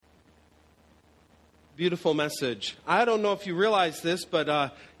Beautiful message. I don't know if you realize this,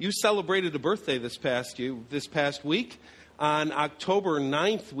 but you celebrated a birthday this past week. On October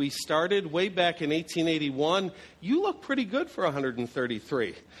 9th, we started way back in 1881. You look pretty good for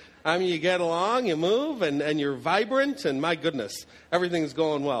 133. I mean, you get along, you move, and you're vibrant, and my goodness, everything's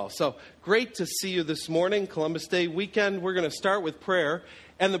going well. So great to see you this morning, Columbus Day weekend. We're going to start with prayer.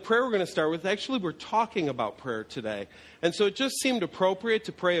 And the prayer we're going to start with, actually, we're talking about prayer today. And so it just seemed appropriate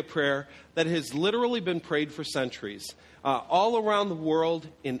to pray a prayer that has literally been prayed for centuries, all around the world,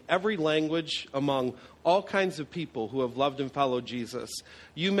 in every language, among all kinds of people who have loved and followed Jesus.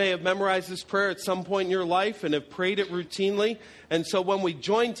 You may have memorized this prayer at some point in your life and have prayed it routinely. And so when we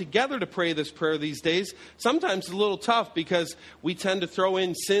join together to pray this prayer these days, sometimes it's a little tough because we tend to throw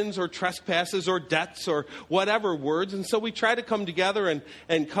in sins or trespasses or debts or whatever words. And so we try to come together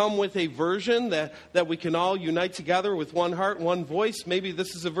and come with a version that we can all unite together with one heart, one voice. Maybe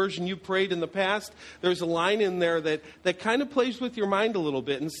this is a version you prayed in the past. There's a line in there that kind of plays with your mind a little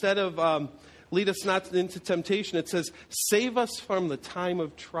bit. Instead of lead us not into temptation, it says, save us from the time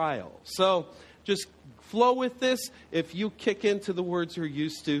of trial. So just flow with this. If you kick into the words you're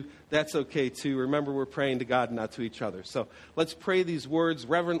used to, that's okay too. Remember, we're praying to God, not to each other. So let's pray these words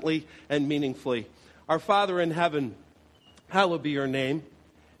reverently and meaningfully. Our Father in heaven, hallowed be your name.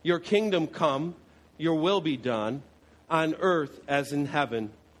 Your kingdom come, your will be done, on earth as in heaven.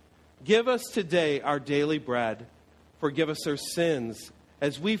 Give us today our daily bread. Forgive us our sins,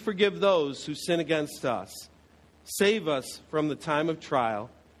 as we forgive those who sin against us. Save us from the time of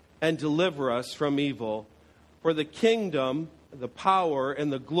trial, and deliver us from evil. For the kingdom, the power,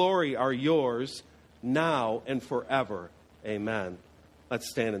 and the glory are yours, now and forever. Amen. Let's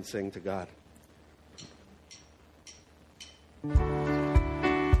stand and sing to God.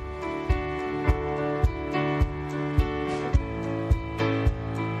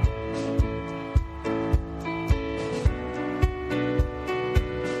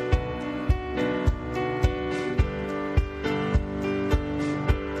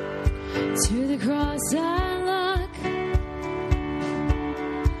 To the cross I look,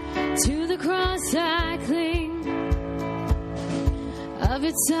 to the cross I cling, of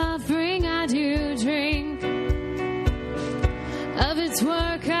its suffering I do drink, of its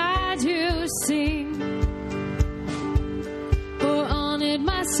work I do sing, for on it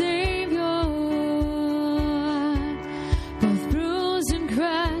my Savior, both bruised and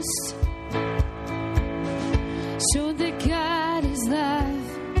crushed, showed that God is love.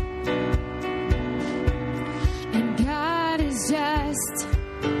 Just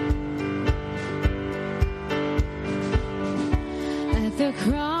at the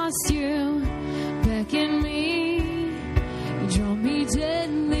cross you beckon me, you draw me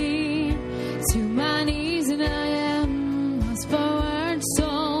gently to my knees, and I am lost for word,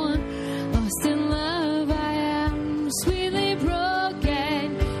 soul, lost in love. I am sweetly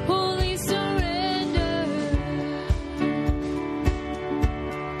broken, wholly surrendered.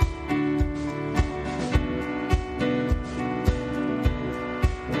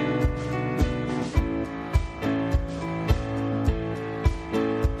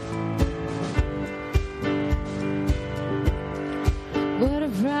 What a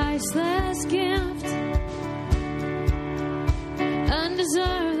priceless gift,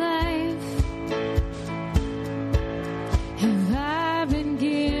 undeserved life have I been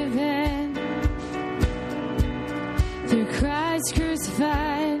given through Christ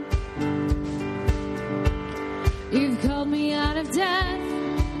crucified. You've called me out of death,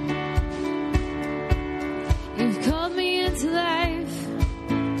 you've called me into life,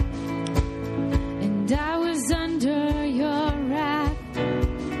 and I was under your wrath.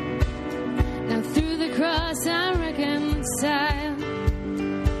 Now through the cross I'm reconciled.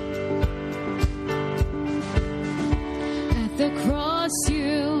 At the cross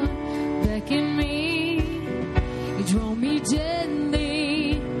you beckon me, you draw me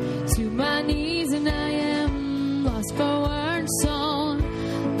gently to my knees, and I am lost for word, soul,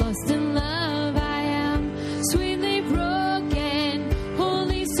 lost in love. I am sweetly broken,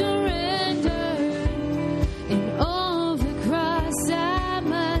 wholly surrendered. In all the cross I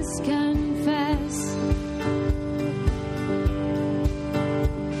must confess.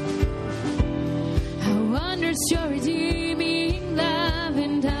 How wondrous your redeeming love,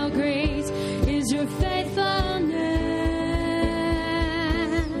 and how great is your faithfulness.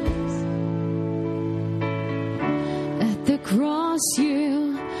 At the cross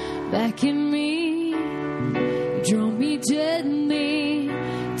you beckon me, you draw me gently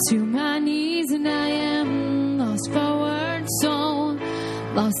to my knees, and I am lost for word, soul,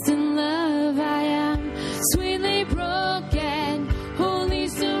 lost in love. I am sweetly broken, wholly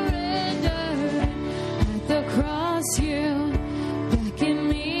surrendered.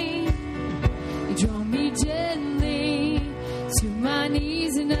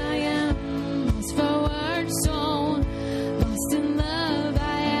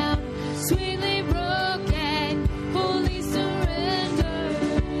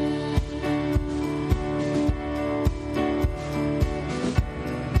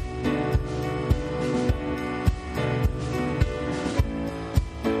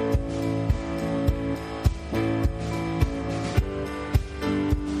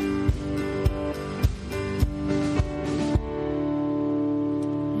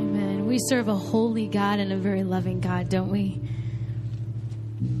 serve a holy God and a very loving God, don't we?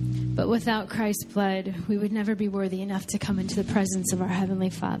 But without Christ's blood, we would never be worthy enough to come into the presence of our Heavenly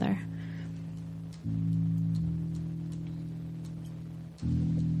Father.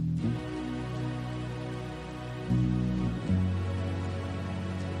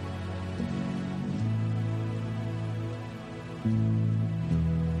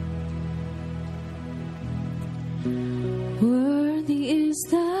 Worthy is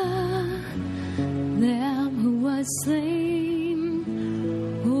the Lamb who was slain.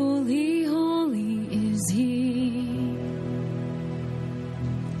 Holy, holy is He.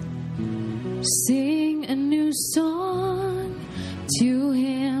 Sing a new song to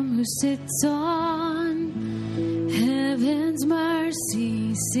Him who sits on heaven's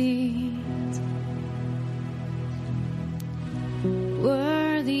mercy seat.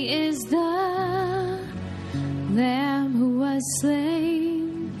 Worthy is the Lamb who was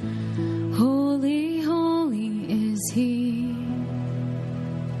slain. Holy, holy is He.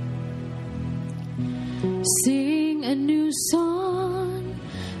 Sing a new song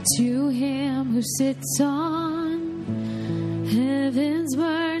to Him who sits on heaven's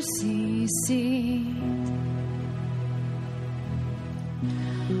mercy seat.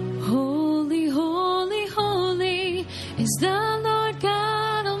 Holy, holy, holy is the Lord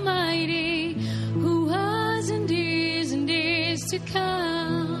God Almighty, who was and is to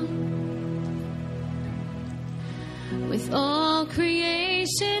come. With all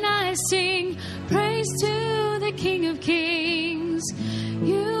creation I sing praise to the King of Kings.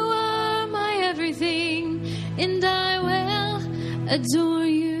 You are my everything, and I will adore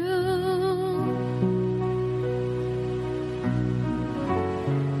you.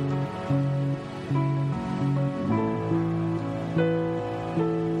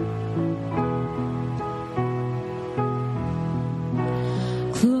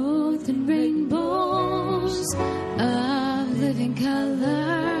 Clothed in rainbows of living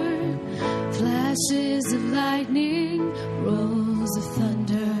color, flashes of lightning, rolls of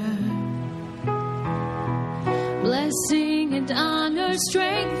thunder. Blessing and honor,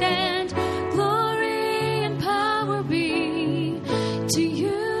 strength and glory and power be to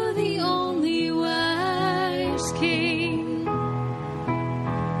you, the only wise King.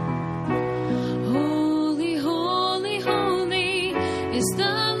 Holy, holy, holy is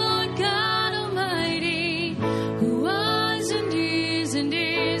the Lord God Almighty, who was and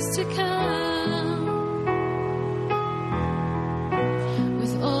is to come.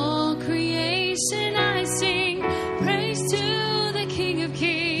 With all creation I sing praise to the King of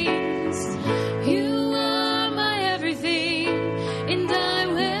Kings. You are my everything, and I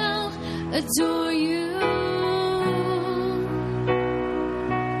will adore you.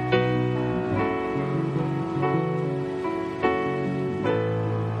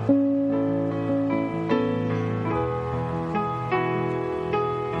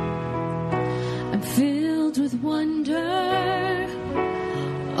 I'm filled with wonder,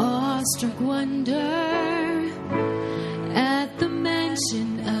 awestruck wonder, at the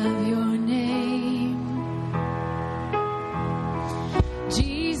mention of your name.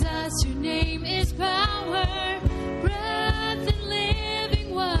 Jesus, your name is power, breath and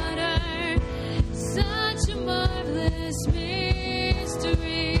living water, such a marvelous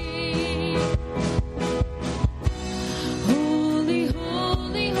mystery. Holy,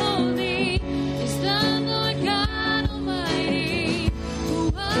 holy, holy is the Lord God Almighty, who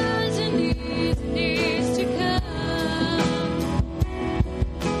was and is to come.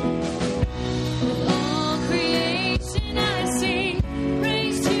 With all creation I sing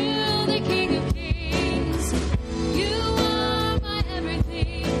praise to the King of Kings. You are my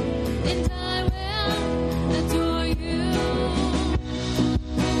everything, and I will adore you.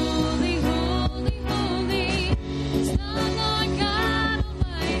 Holy, holy, holy is the Lord God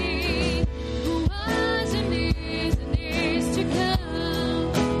Almighty, who was and is to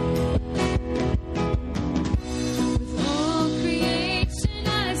come. With all creation I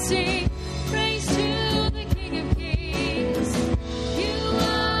sing praise to the King of Kings. You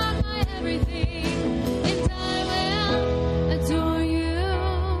are my everything, and I will adore you.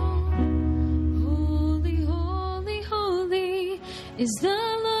 Holy, holy, holy is the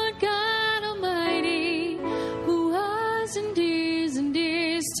Lord God Almighty, who was and is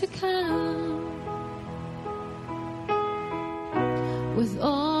to come. With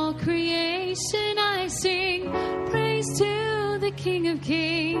all creation I sing praise to the King of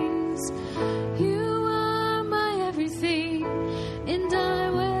Kings. You are my everything, and I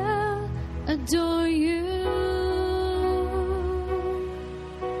will adore you.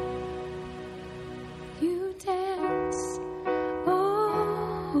 You dance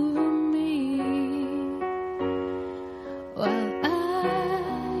over me.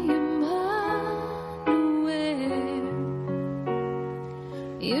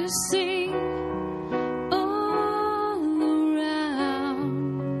 sing all around,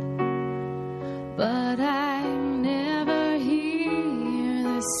 but I never hear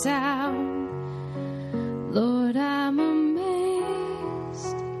the sound. Lord, I'm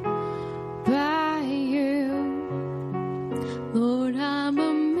amazed by you. Lord, I'm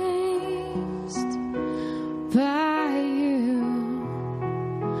amazed by you.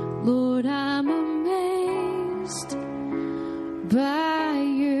 Lord, I'm amazed by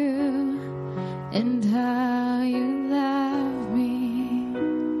you and how you love me.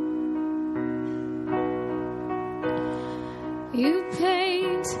 You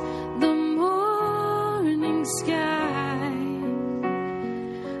paint the morning sky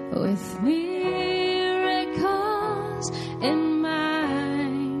with miracles in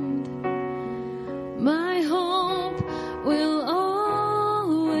mind. My hope will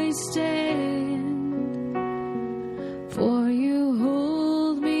always stand, for you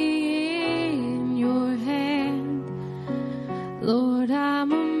hold me in your hand. Lord,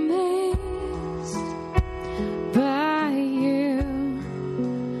 I'm amazed by you.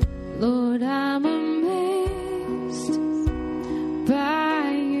 Lord, I'm amazed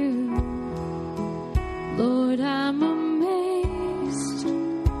by you. Lord, I'm amazed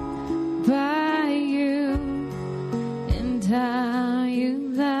by you and how you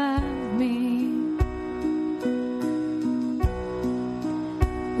love me.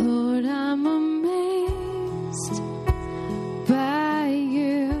 Lord, I'm amazed by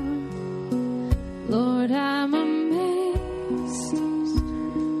you. Lord, I'm amazed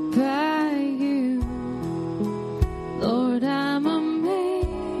by you. Lord, I'm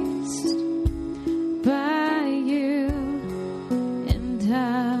amazed by you and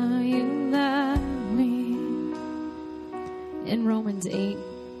how you love me. In Romans 8,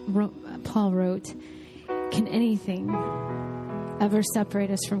 Paul wrote, "Can anything ever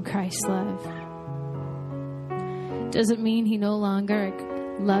separate us from Christ's love?" Doesn't mean he no longer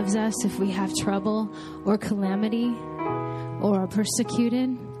loves us if we have trouble or calamity or are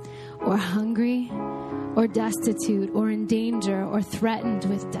persecuted or hungry or destitute or in danger or threatened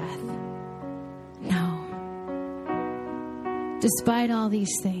with death. No. Despite all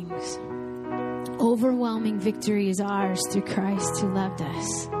these things, overwhelming victory is ours through Christ who loved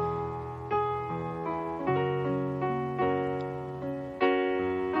us.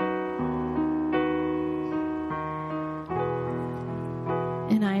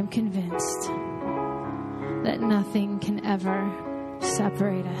 And I am convinced that nothing can ever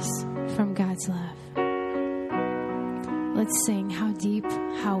separate us from God's love. Let's sing, how deep,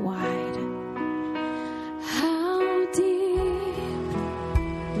 how wide. How deep,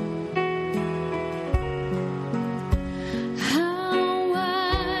 how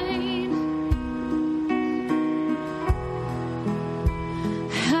wide,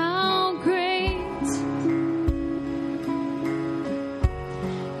 how great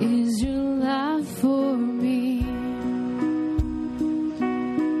is your love for me.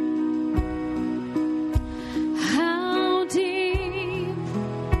 How deep,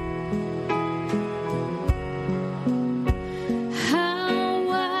 how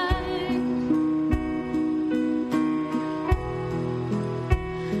wide,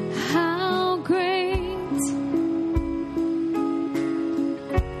 how great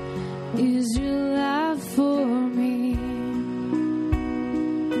is your love for me.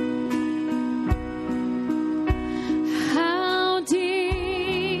 How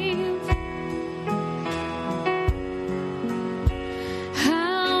deep,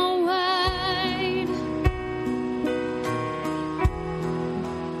 how wide,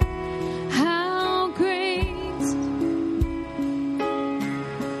 how great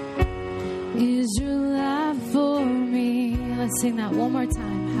is your love for me. Let's sing that one more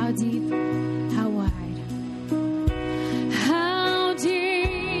time. How deep, how wide, how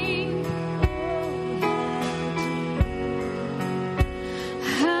deep,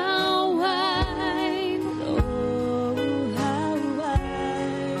 how wide, oh, how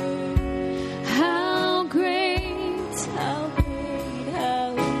wide, how great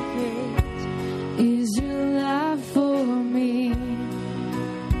is your love for me.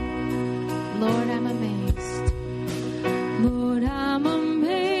 Lord, I'm amazed. Lord, I'm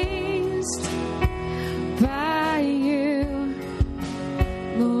amazed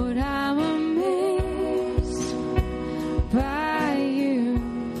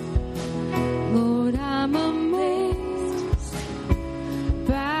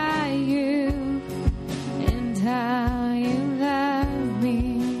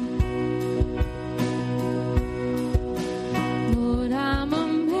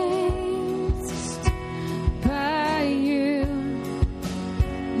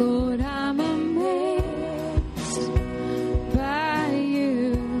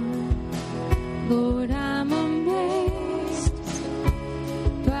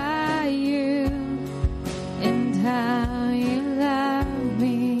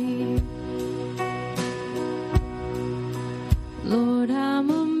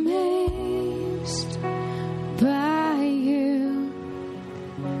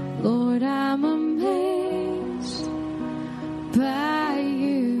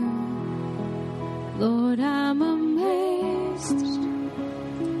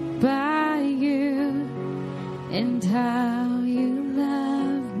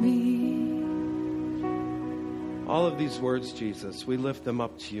All of these words, Jesus, we lift them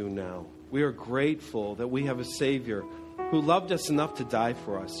up to you now. We are grateful that we have a Savior who loved us enough to die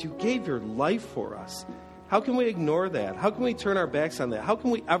for us. You gave your life for us. How can we ignore that? How can we turn our backs on that? How can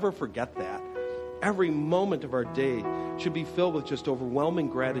we ever forget that? Every moment of our day should be filled with just overwhelming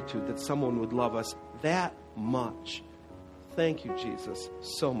gratitude that someone would love us that much. Thank you, Jesus,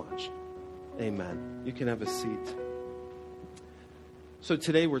 so much. Amen. You can have a seat. So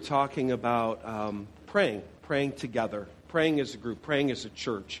today we're talking about praying together, praying as a group, praying as a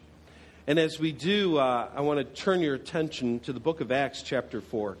church. And as we do, I want to turn your attention to the book of Acts chapter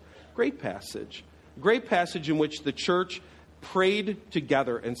 4. Great passage in which the church prayed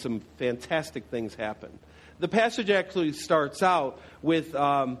together and some fantastic things happened. The passage actually starts out with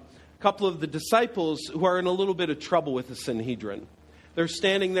a couple of the disciples who are in a little bit of trouble with the Sanhedrin. They're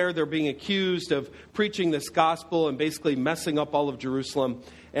standing there, they're being accused of preaching this gospel and basically messing up all of Jerusalem,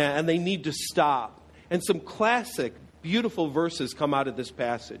 and they need to stop. And some classic, beautiful verses come out of this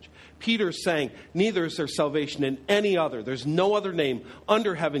passage. Peter's saying, neither is there salvation in any other. There's no other name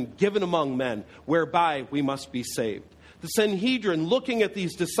under heaven given among men whereby we must be saved. The Sanhedrin looking at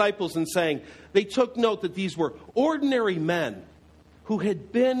these disciples and saying, they took note that these were ordinary men who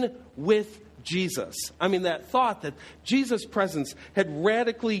had been with Jesus. I mean, that thought that Jesus' presence had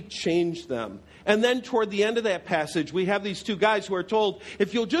radically changed them. And then toward the end of that passage, we have these two guys who are told,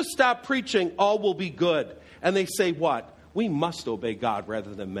 if you'll just stop preaching, all will be good. And they say what? We must obey God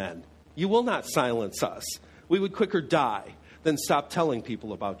rather than men. You will not silence us. We would quicker die than stop telling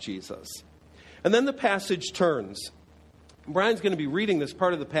people about Jesus. And then the passage turns. Brian's going to be reading this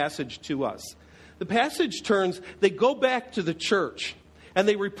part of the passage to us. The passage turns, they go back to the church, and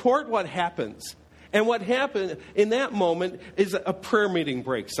they report what happens. And what happened in that moment is a prayer meeting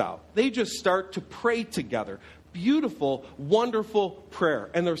breaks out. They just start to pray together. Beautiful, wonderful prayer.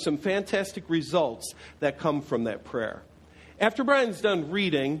 And there's some fantastic results that come from that prayer. After Brian's done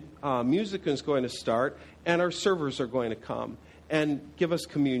reading, music is going to start, and our servers are going to come and give us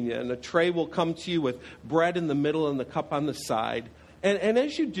communion. A tray will come to you with bread in the middle and the cup on the side. And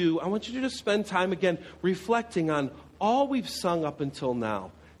as you do, I want you to just spend time again reflecting on all we've sung up until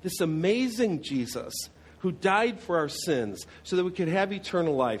now. This amazing Jesus who died for our sins so that we could have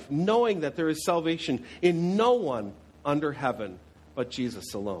eternal life, knowing that there is salvation in no one under heaven but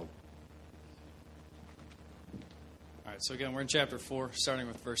Jesus alone. All right, so again, we're in chapter 4, starting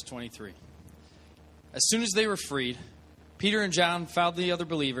with verse 23. As soon as they were freed, Peter and John found the other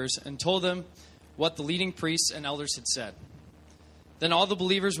believers and told them what the leading priests and elders had said. Then all the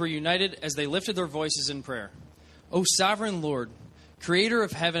believers were united as they lifted their voices in prayer. O sovereign Lord, creator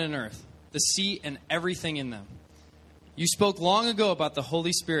of heaven and earth, the sea and everything in them. You spoke long ago about the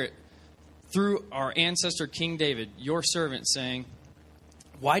Holy Spirit through our ancestor King David, your servant, saying,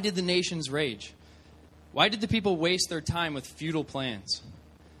 why did the nations rage? Why did the people waste their time with futile plans?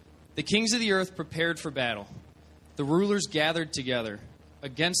 The kings of the earth prepared for battle. The rulers gathered together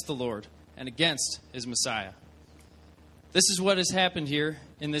against the Lord and against his Messiah. This is what has happened here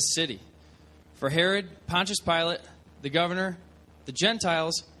in this city. For Herod, Pontius Pilate, the governor, the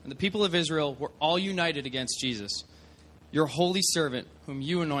Gentiles, and the people of Israel were all united against Jesus, your holy servant whom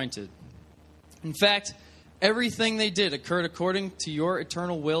you anointed. In fact, everything they did occurred according to your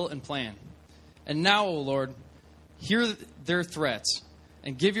eternal will and plan. And now, O Lord, hear their threats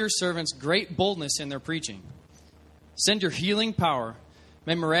and give your servants great boldness in their preaching. Send your healing power.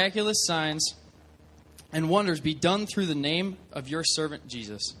 May miraculous signs and wonders be done through the name of your servant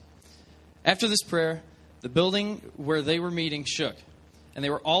Jesus. After this prayer, the building where they were meeting shook, and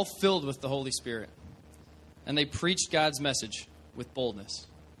they were all filled with the Holy Spirit. And they preached God's message with boldness.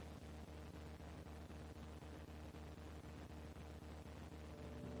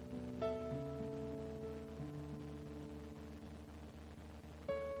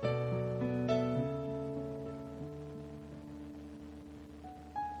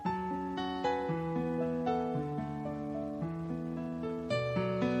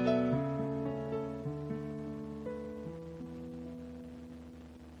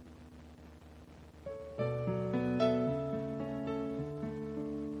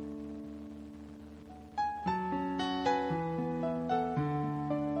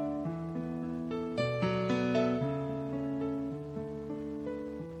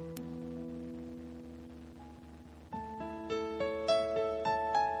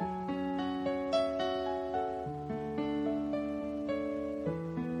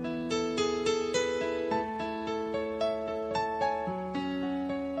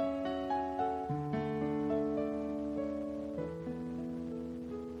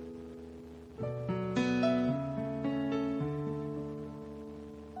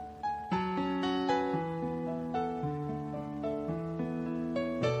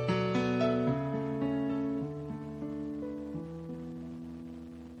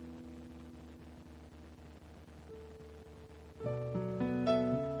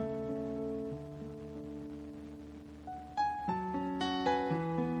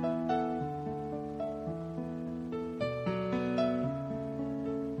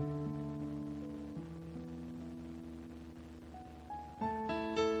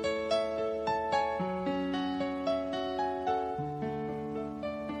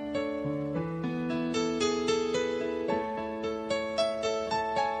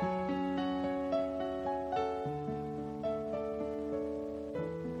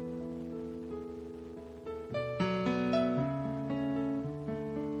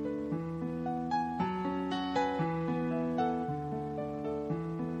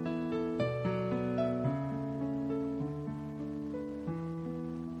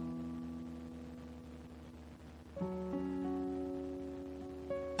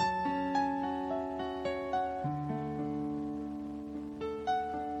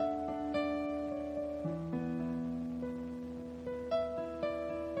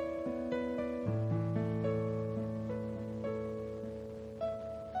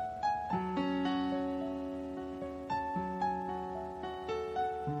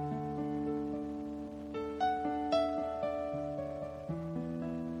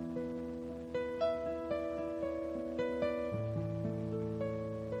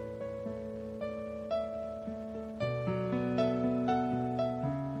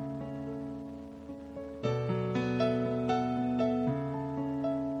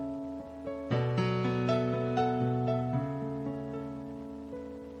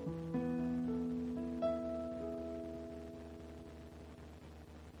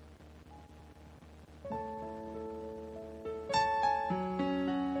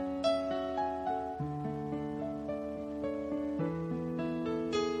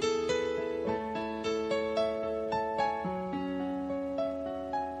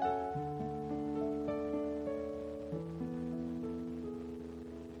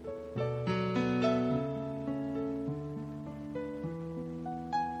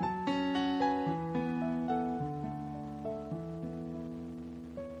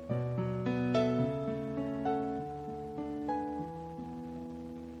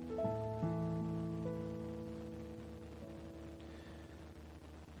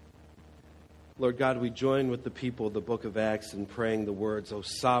 Lord God, we join with the people of the book of Acts in praying the words, O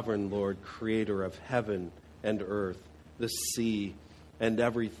sovereign Lord, creator of heaven and earth, the sea and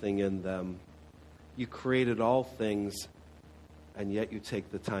everything in them. You created all things, and yet you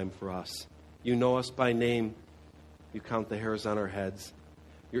take the time for us. You know us by name. You count the hairs on our heads.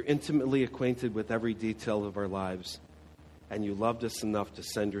 You're intimately acquainted with every detail of our lives, and you loved us enough to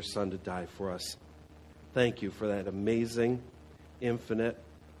send your Son to die for us. Thank you for that amazing, infinite,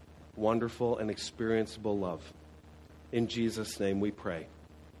 wonderful, and experienceable love. In Jesus' name we pray.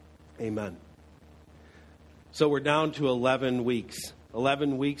 Amen. So we're down to 11 weeks.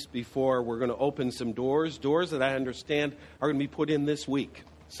 11 weeks before we're going to open some doors that I understand are going to be put in this week.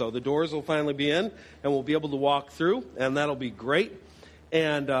 So the doors will finally be in, and we'll be able to walk through, and that'll be great.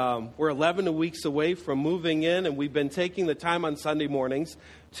 And we're 11 weeks away from moving in, and we've been taking the time on Sunday mornings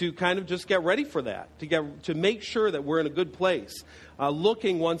to kind of just get ready for that, to make sure that we're in a good place,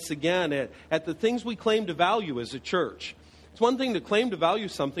 looking once again at the things we claim to value as a church. It's one thing to claim to value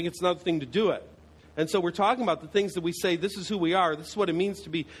something, it's another thing to do it. And so we're talking about the things that we say, this is who we are, this is what it means to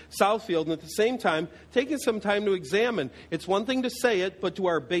be Southfield, and at the same time, taking some time to examine. It's one thing to say it, but do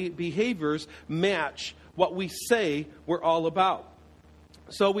our behaviors match what we say we're all about?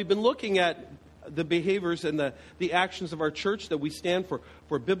 So we've been looking at the behaviors and the actions of our church that we stand for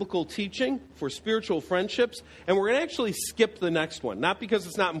biblical teaching, for spiritual friendships, and we're going to actually skip the next one. Not because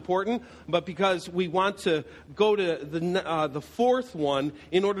it's not important, but because we want to go to the fourth one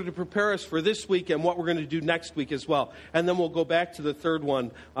in order to prepare us for this week and what we're going to do next week as well. And then we'll go back to the third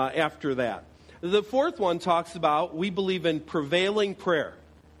one after that. The fourth one talks about we believe in prevailing prayer.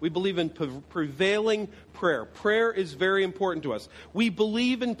 We believe in prevailing prayer. Prayer is very important to us. We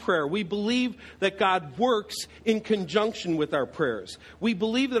believe in prayer. We believe that God works in conjunction with our prayers. We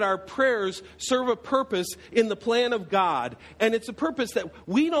believe that our prayers serve a purpose in the plan of God. And it's a purpose that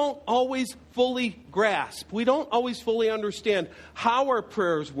we don't always fully grasp. We don't always fully understand how our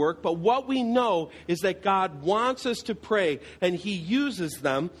prayers work. But what we know is that God wants us to pray, and He uses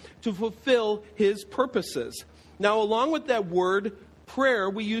them to fulfill His purposes. Now, along with that word prayer,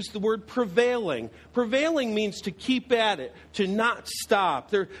 we use the word prevailing. Prevailing means to keep at it, to not stop.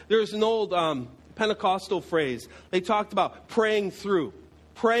 There's an old Pentecostal phrase. They talked about praying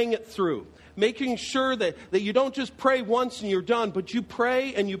it through. Making sure that you don't just pray once and you're done, but you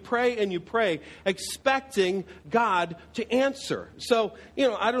pray and you pray and you pray, expecting God to answer. So,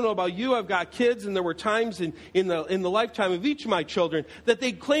 I don't know about you, I've got kids, and there were times in the lifetime of each of my children that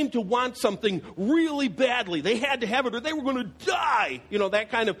they claimed to want something really badly. They had to have it or they were going to die.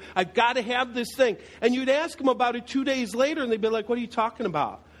 That kind of, I've got to have this thing. And you'd ask them about it 2 days later, and they'd be like, what are you talking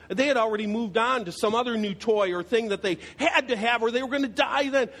about? They had already moved on to some other new toy or thing that they had to have, or they were going to die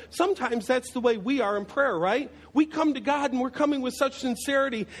then. Sometimes that's the way we are in prayer, right? We come to God and we're coming with such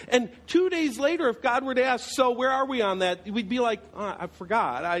sincerity. And 2 days later, if God were to ask, so where are we on that? We'd be like, I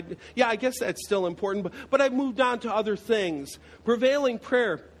forgot. I guess that's still important, but I've moved on to other things. Prevailing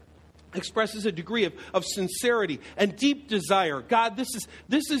prayer expresses a degree of sincerity and deep desire. God, this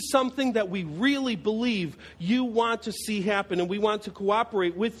is something that we really believe you want to see happen, and we want to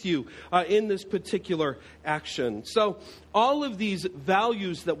cooperate with you in this particular action. So all of these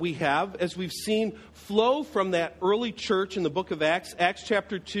values that we have, as we've seen, flow from that early church in the book of Acts, Acts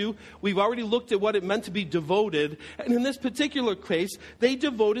chapter 2. We've already looked at what it meant to be devoted, and in this particular case, they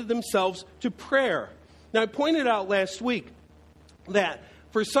devoted themselves to prayer. Now, I pointed out last week that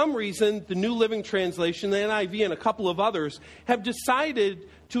for some reason, the New Living Translation, the NIV, and a couple of others have decided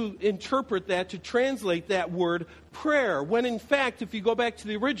to interpret that, to translate that word prayer, when in fact, if you go back to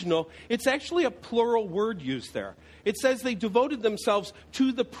the original, it's actually a plural word used there. It says they devoted themselves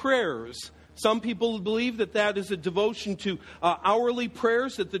to the prayers. Some people believe that is a devotion to hourly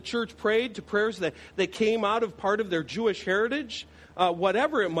prayers that the church prayed, to prayers that came out of part of their Jewish heritage.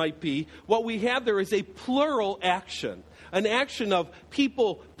 Whatever it might be, what we have there is a plural action. An action of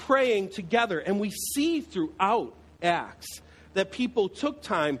people praying together. And we see throughout Acts that people took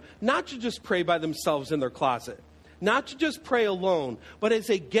time not to just pray by themselves in their closet, not to just pray alone, but as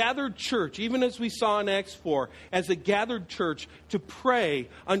a gathered church, even as we saw in Acts 4, as a gathered church to pray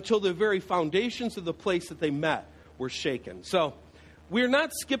until the very foundations of the place that they met were shaken. So we're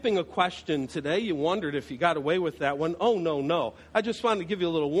not skipping a question today. You wondered if you got away with that one. Oh, no. I just wanted to give you a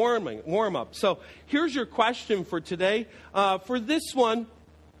little warm up. So here's your question for today. For this one,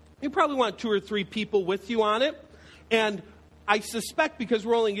 you probably want 2 or 3 people with you on it. And I suspect because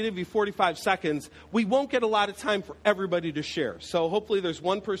we're only going to give you 45 seconds, we won't get a lot of time for everybody to share. So hopefully there's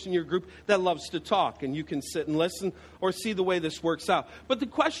one person in your group that loves to talk, and you can sit and listen or see the way this works out. But the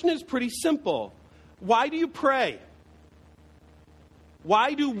question is pretty simple. Why do you pray?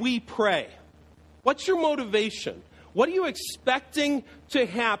 Why do we pray? What's your motivation? What are you expecting to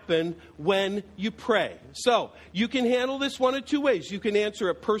happen when you pray? So, you can handle this one of two ways. You can answer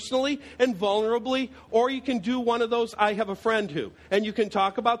it personally and vulnerably, or you can do one of those, I have a friend who, and you can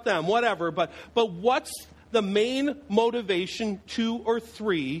talk about them, whatever. But what's the main motivation, 2 or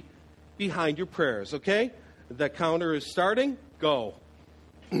 3, behind your prayers, okay? The counter is starting. Go.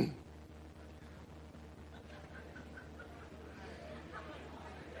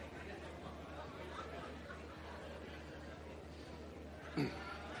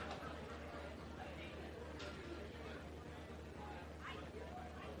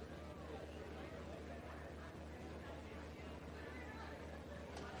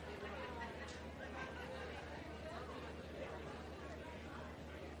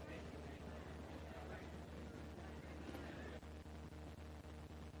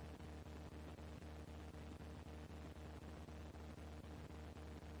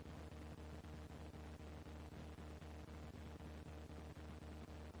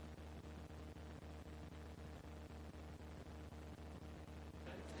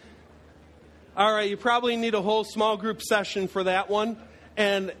 All right, you probably need a whole small group session for that one.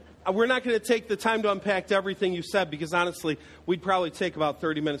 And we're not going to take the time to unpack everything you said because, honestly, we'd probably take about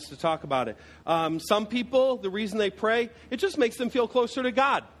 30 minutes to talk about it. Some people, the reason they pray, it just makes them feel closer to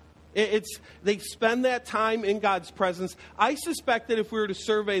God. They spend that time in God's presence. I suspect that if we were to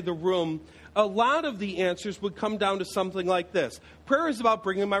survey the room, a lot of the answers would come down to something like this. Prayer is about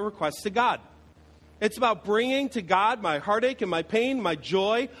bringing my requests to God. It's about bringing to God my heartache and my pain, my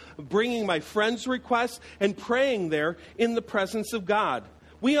joy, bringing my friends' requests, and praying there in the presence of God.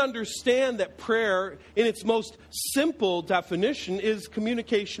 We understand that prayer, in its most simple definition, is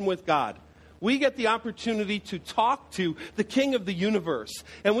communication with God. We get the opportunity to talk to the King of the universe,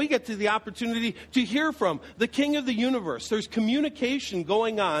 and we get the opportunity to hear from the King of the universe. There's communication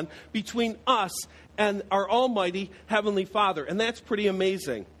going on between us and our almighty Heavenly Father, and that's pretty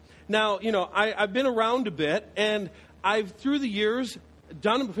amazing. Now, I've been around a bit, and I've, through the years,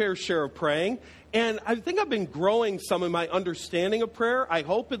 done a fair share of praying, and I think I've been growing some of my understanding of prayer, I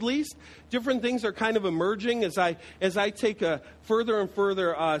hope at least. Different things are kind of emerging as I take further and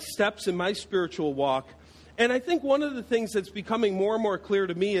further steps in my spiritual walk. And I think one of the things that's becoming more and more clear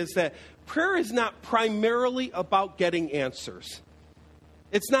to me is that prayer is not primarily about getting answers.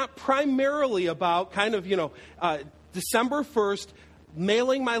 It's not primarily about December 1st,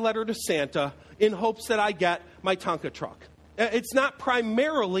 mailing my letter to Santa in hopes that I get my Tonka truck. It's not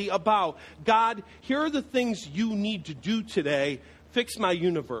primarily about, God, here are the things you need to do today, fix my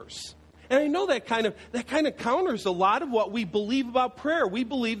universe. And I know that kind of counters a lot of what we believe about prayer. We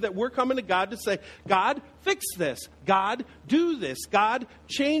believe that we're coming to God to say, God, fix this. God, do this. God,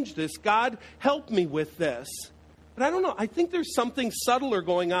 change this. God, help me with this. But I don't know. I think there's something subtler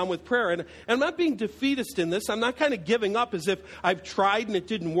going on with prayer. And I'm not being defeatist in this. I'm not kind of giving up as if I've tried and it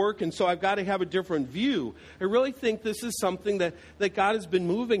didn't work, and so I've got to have a different view. I really think this is something that God has been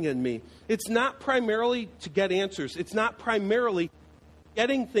moving in me. It's not primarily to get answers. It's not primarily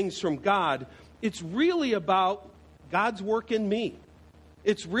getting things from God. It's really about God's work in me.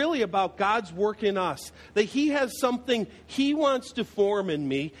 It's really about God's work in us. That He has something He wants to form in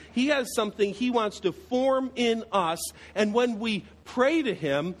me. He has something He wants to form in us. And when we pray to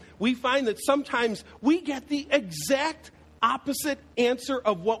Him, we find that sometimes we get the exact opposite answer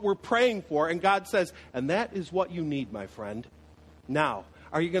of what we're praying for. And God says, and that is what you need, my friend. Now,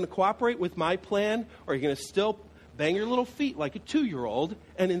 are you going to cooperate with my plan? Or are you going to still bang your little feet like a 2-year-old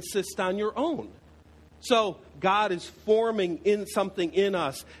and insist on your own? So God is forming in something in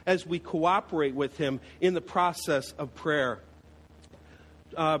us as we cooperate with Him in the process of prayer.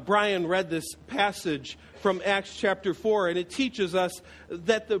 Brian read this passage from Acts chapter 4, and it teaches us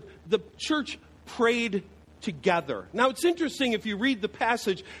that the church prayed together. Now, it's interesting if you read the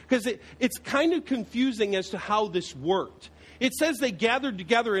passage because it's kind of confusing as to how this worked. It says they gathered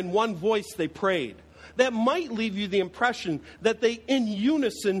together in one voice, they prayed. That might leave you the impression that they in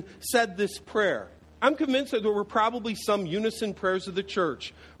unison said this prayer. I'm convinced that there were probably some unison prayers of the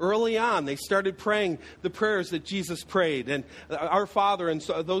church. Early on, they started praying the prayers that Jesus prayed, and Our Father, and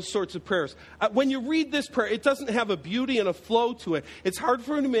those sorts of prayers. When you read this prayer, it doesn't have a beauty and a flow to it. It's hard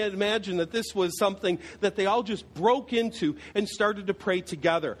for me to imagine that this was something that they all just broke into and started to pray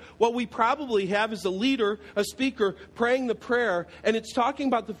together. What we probably have is a leader, a speaker, praying the prayer, and it's talking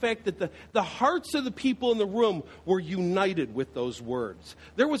about the fact that the hearts of the people in the room were united with those words.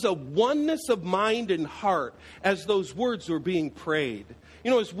 There was a oneness of mind and heart as those words were being prayed.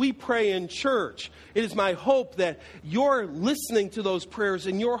 as we pray in church, it is my hope that you're listening to those prayers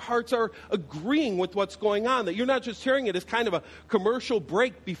and your hearts are agreeing with what's going on, that you're not just hearing it as kind of a commercial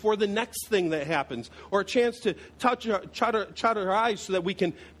break before the next thing that happens, or a chance to shut our eyes so that we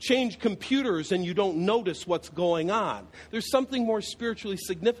can change computers and you don't notice what's going on. There's something more spiritually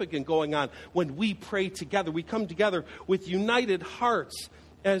significant going on when we pray together. We come together with united hearts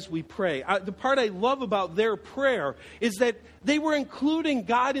as we pray. The part I love about their prayer is that they were including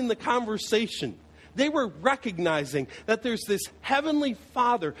God in the conversation. They were recognizing that there's this heavenly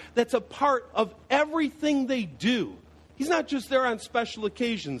Father that's a part of everything they do. He's not just there on special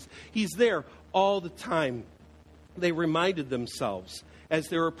occasions. He's there all the time. They reminded themselves as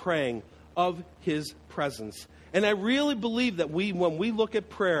they were praying of His presence. And I really believe that when we look at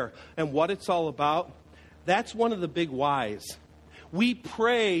prayer and what it's all about, that's one of the big whys. We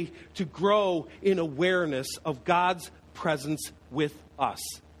pray to grow in awareness of God's presence with us.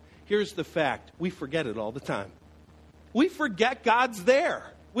 Here's the fact. We forget it all the time. We forget God's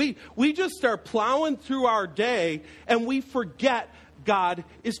there. We just start plowing through our day and we forget God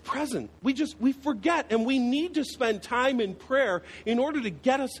is present. We forget, and we need to spend time in prayer in order to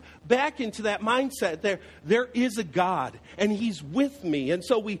get us back into that mindset. There is a God, and He's with me. And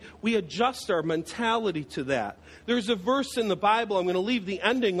so we adjust our mentality to that. There's a verse in the Bible, I'm going to leave the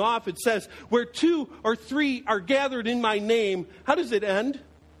ending off. It says, where 2 or 3 are gathered in my name, how does it end?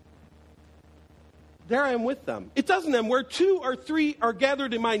 There I am with them. It doesn't end. Where 2 or 3 are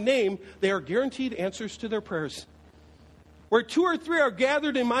gathered in my name, they are guaranteed answers to their prayers. Where 2 or 3 are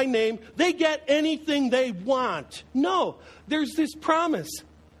gathered in my name, they get anything they want. No, there's this promise.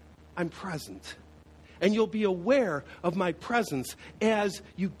 I'm present. And you'll be aware of my presence as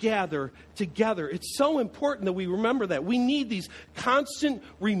you gather together. It's so important that we remember that. We need these constant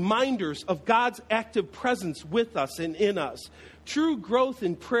reminders of God's active presence with us and in us. True growth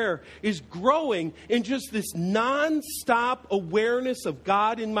in prayer is growing in just this non-stop awareness of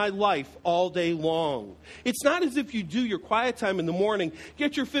God in my life all day long. It's not as if you do your quiet time in the morning,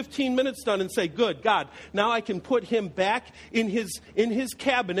 get your 15 minutes done and say, good, God, now I can put Him back in his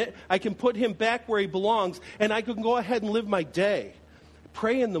cabinet. I can put Him back where He belongs, and I can go ahead and live my day.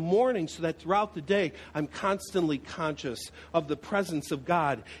 Pray in the morning so that throughout the day I'm constantly conscious of the presence of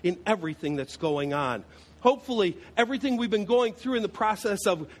God in everything that's going on. Hopefully, everything we've been going through in the process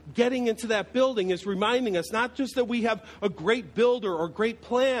of getting into that building is reminding us not just that we have a great builder or great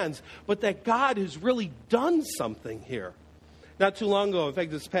plans, but that God has really done something here. Not too long ago, in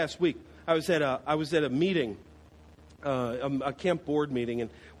fact, this past week, I was at a meeting, a camp board meeting, and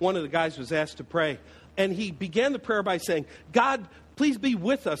one of the guys was asked to pray. And he began the prayer by saying, God, please be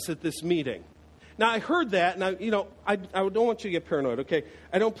with us at this meeting. Now, I heard that, and I don't want you to get paranoid, okay?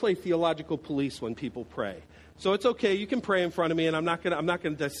 I don't play theological police when people pray. So it's okay, you can pray in front of me, and I'm not going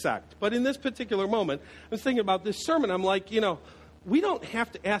to dissect. But in this particular moment, I was thinking about this sermon. I'm like, we don't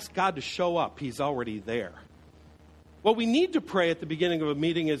have to ask God to show up. He's already there. What we need to pray at the beginning of a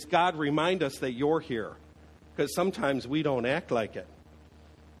meeting is, God, remind us that you're here. Because sometimes we don't act like it.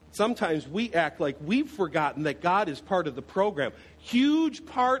 Sometimes we act like we've forgotten that God is part of the program. Huge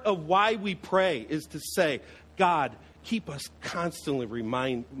part of why we pray is to say, God, keep us constantly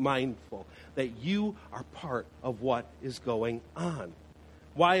mindful that you are part of what is going on.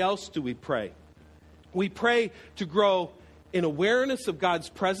 Why else do we pray? We pray to grow in awareness of God's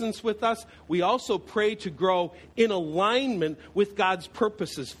presence with us. We also pray to grow in alignment with God's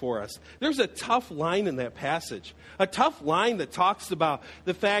purposes for us. There's a tough line in that passage. A tough line that talks about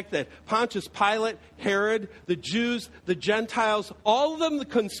the fact that Pontius Pilate, Herod, the Jews, the Gentiles, all of them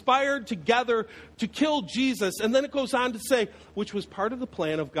conspired together to kill Jesus. And then it goes on to say, which was part of the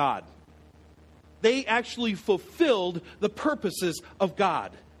plan of God. They actually fulfilled the purposes of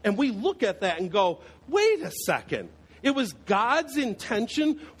God. And we look at that and go, wait a second. It was God's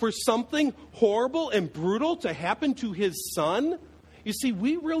intention for something horrible and brutal to happen to His Son? You see,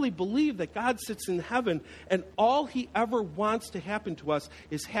 we really believe that God sits in heaven and all He ever wants to happen to us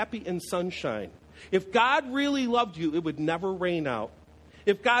is happy and sunshine. If God really loved you, it would never rain out.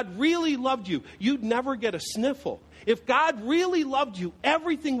 If God really loved you, you'd never get a sniffle. If God really loved you,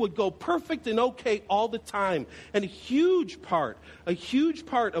 everything would go perfect and okay all the time. And a huge part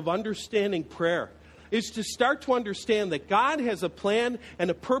of understanding prayer is to start to understand that God has a plan and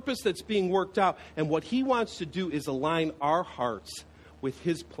a purpose that's being worked out. And what He wants to do is align our hearts with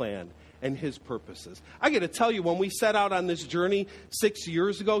His plan and His purposes. I got to tell you, when we set out on this journey 6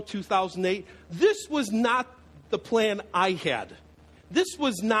 years ago, 2008, this was not the plan I had. This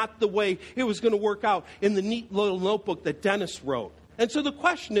was not the way it was going to work out in the neat little notebook that Dennis wrote. And so the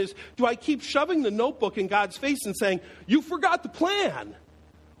question is, do I keep shoving the notebook in God's face and saying, you forgot the plan?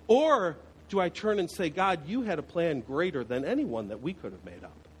 Or do I turn and say, God, you had a plan greater than anyone that we could have made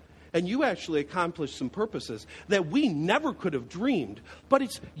up? And you actually accomplished some purposes that we never could have dreamed. But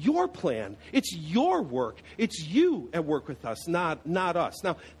it's your plan. It's your work. It's you at work with us, not us.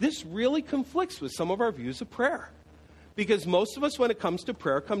 Now, this really conflicts with some of our views of prayer. Because most of us, when it comes to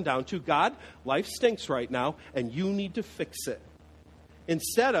prayer, come down to, God, life stinks right now, and you need to fix it.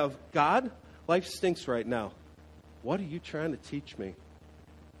 Instead of, God, life stinks right now. What are you trying to teach me?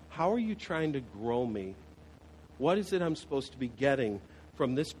 How are you trying to grow me? What is it I'm supposed to be getting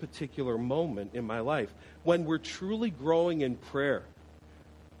from this particular moment in my life? When we're truly growing in prayer,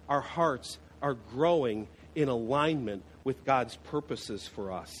 our hearts are growing in alignment with God's purposes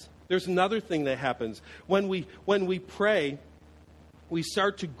for us. There's another thing that happens. When we pray, we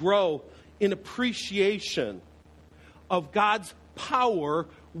start to grow in appreciation of God's power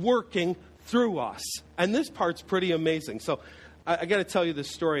working through us. And this part's pretty amazing. So I got to tell you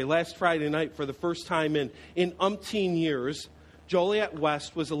this story. Last Friday night, for the first time in umpteen years, Joliet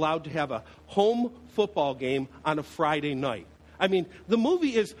West was allowed to have a home football game on a Friday night. I mean, the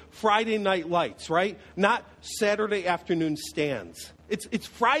movie is Friday Night Lights, right? Not Saturday afternoon stands. It's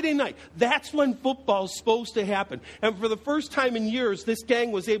Friday night. That's when football's supposed to happen. And for the first time in years, this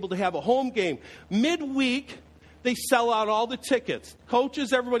gang was able to have a home game. Midweek, they sell out all the tickets.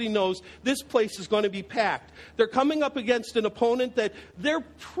 Coaches, everybody knows this place is going to be packed. They're coming up against an opponent that they're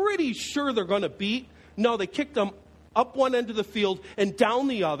pretty sure they're going to beat. No, they kicked them up one end of the field and down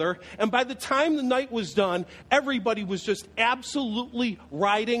the other. And by the time the night was done, everybody was just absolutely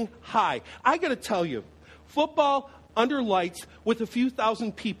riding high. I got to tell you, football under lights with a few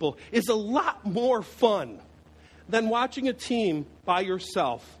thousand people is a lot more fun than watching a team by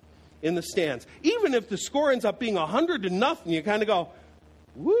yourself in the stands. Even if the score ends up being 100-0, you kind of go,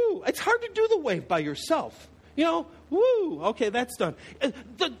 woo. It's hard to do the wave by yourself. You know, woo, okay, that's done.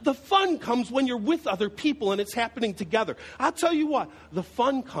 The fun comes when you're with other people and it's happening together. I'll tell you what, the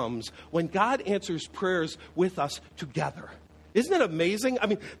fun comes when God answers prayers with us together. Isn't it amazing? I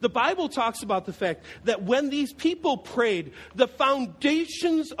mean, the Bible talks about the fact that when these people prayed, the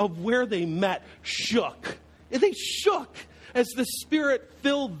foundations of where they met shook. They shook as the Spirit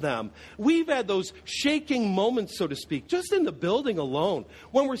filled them. We've had those shaking moments, so to speak, just in the building alone.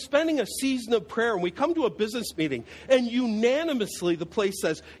 When we're spending a season of prayer and we come to a business meeting and unanimously the place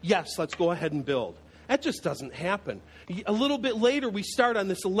says, yes, let's go ahead and build. That just doesn't happen. A little bit later, we start on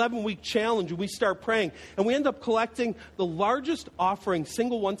this 11-week challenge and we start praying. And we end up collecting the largest offering,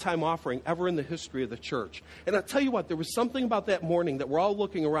 single one-time offering ever in the history of the church. And I'll tell you what, there was something about that morning that we're all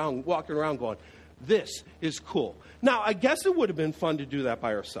walking around going, this is cool. Now, I guess it would have been fun to do that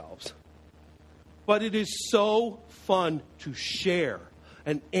by ourselves. But it is so fun to share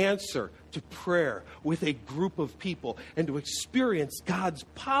an answer to prayer with a group of people and to experience God's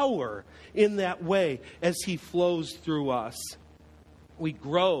power in that way as He flows through us. We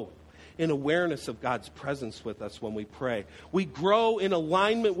grow in awareness of God's presence with us when we pray. We grow in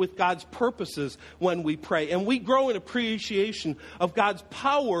alignment with God's purposes when we pray. And we grow in appreciation of God's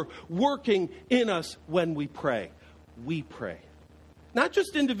power working in us when we pray. We pray. Not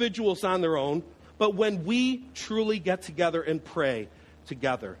just individuals on their own, but when we truly get together and pray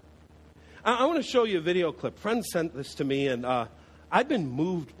together. I want to show you a video clip. A friend sent this to me, and I've been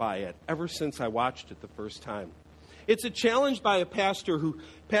moved by it ever since I watched it the first time. It's a challenge by a pastor who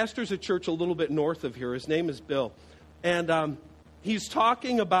pastors a church a little bit north of here. His name is Bill. And he's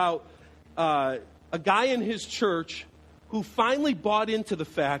talking about a guy in his church who finally bought into the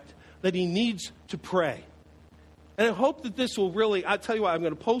fact that he needs to pray. And I hope that this will really, I'll tell you what, I'm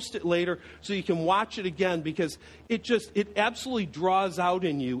going to post it later so you can watch it again, because it absolutely draws out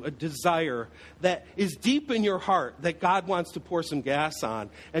in you a desire that is deep in your heart that God wants to pour some gas on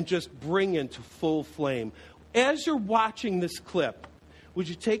and just bring into full flame. As you're watching this clip, would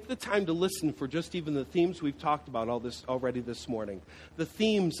you take the time to listen for just even the themes we've talked about already this morning? The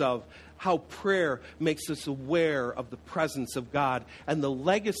themes of how prayer makes us aware of the presence of God and the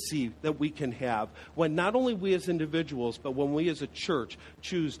legacy that we can have when not only we as individuals, but when we as a church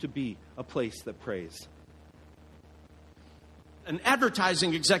choose to be a place that prays. An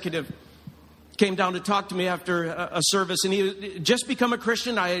advertising executive came down to talk to me after a service, and he had just become a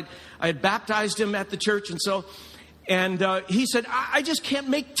Christian. I had baptized him at the church, and he said, I just can't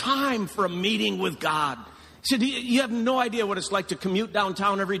make time for a meeting with God. He said, you have no idea what it's like to commute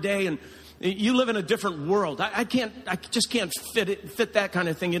downtown every day, and you live in a different world. I just can't fit that kind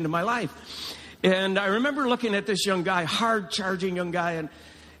of thing into my life. And I remember looking at this young guy, hard-charging young guy,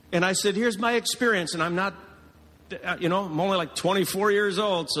 and I said, here's my experience, and I'm not, I'm only like 24 years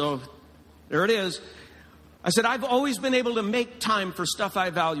old, so there it is. I said, I've always been able to make time for stuff I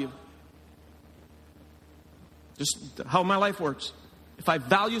value. Just how my life works. If I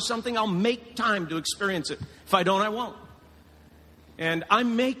value something, I'll make time to experience it. If I don't, I won't. And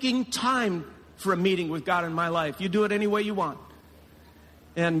I'm making time for a meeting with God in my life. You do it any way you want.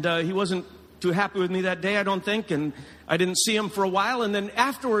 And he wasn't too happy with me that day, I don't think. And I didn't see him for a while. And then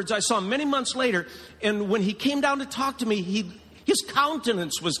afterwards, I saw him many months later. And when he came down to talk to me, his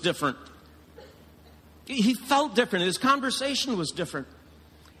countenance was different. He felt different. His conversation was different.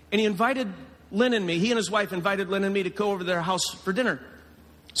 And he invited Lynn and me. He and his wife invited Lynn and me to go over to their house for dinner.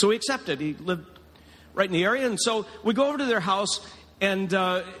 So we accepted. He lived right in the area. And so we go over to their house. And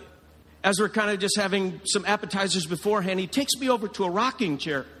as we're kind of just having some appetizers beforehand, he takes me over to a rocking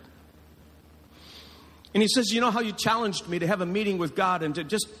chair. And he says, you know how you challenged me to have a meeting with God and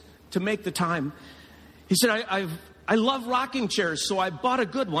to make the time? He said, I love rocking chairs, so I bought a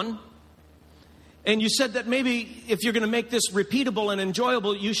good one. And you said that maybe if you're going to make this repeatable and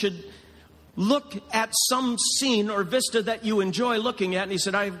enjoyable, you should look at some scene or vista that you enjoy looking at. And he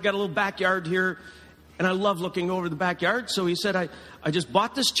said, I've got a little backyard here, and I love looking over the backyard. So he said, I just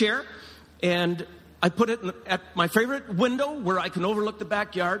bought this chair, and I put it at my favorite window where I can overlook the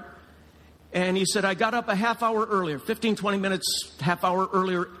backyard. And he said, I got up a half hour earlier, 15, 20 minutes, half hour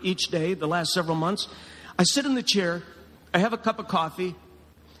earlier each day, the last several months. I sit in the chair, I have a cup of coffee,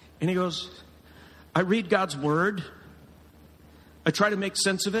 and he goes, I read God's word. I try to make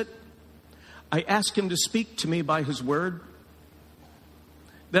sense of it. I ask him to speak to me by his word.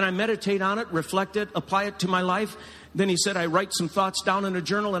 Then I meditate on it, reflect it, apply it to my life. Then he said, I write some thoughts down in a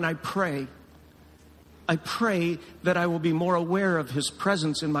journal and I pray. I pray that I will be more aware of his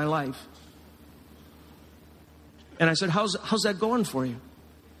presence in my life. And I said, how's that going for you?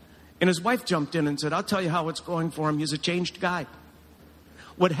 And his wife jumped in and said, I'll tell you how it's going for him. He's a changed guy.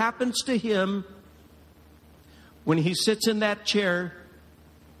 What happens to him when he sits in that chair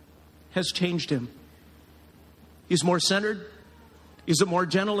has changed him. He's more centered. He's a more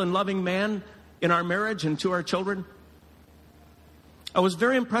gentle and loving man in our marriage and to our children. I was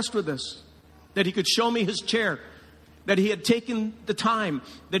very impressed with this, that he could show me his chair, that he had taken the time,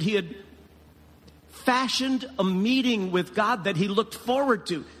 that he had fashioned a meeting with God that he looked forward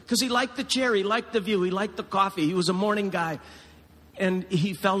to, because he liked the chair, he liked the view, he liked the coffee, he was a morning guy, and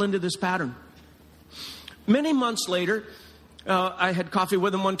he fell into this pattern. Many months later, I had coffee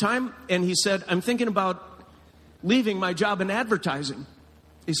with him one time, and he said, I'm thinking about leaving my job in advertising.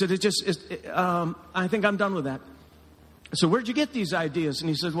 He said, I think I'm done with that. I said, where'd you get these ideas? And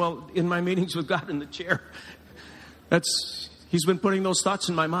he said, well, in my meetings with God in the chair. He's been putting those thoughts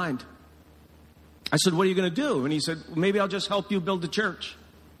in my mind. I said, what are you going to do? And he said, maybe I'll just help you build the church.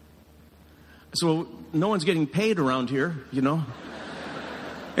 I said, well, no one's getting paid around here, you know.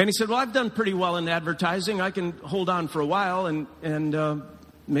 And he said, well, I've done pretty well in advertising. I can hold on for a while, and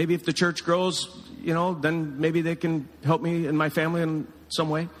maybe if the church grows, you know, then maybe they can help me and my family in some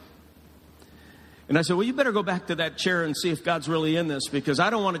way. And I said, well, you better go back to that chair and see if God's really in this, because I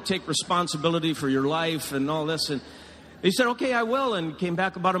don't want to take responsibility for your life and all this. And he said, okay, I will. And came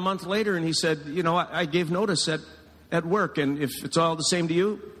back about a month later, and he said, you know, I gave notice at work, and if it's all the same to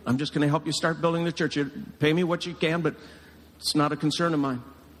you, I'm just going to help you start building the church. You pay me what you can, but it's not a concern of mine.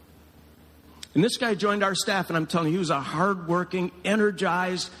 And this guy joined our staff, and I'm telling you, he was a hardworking,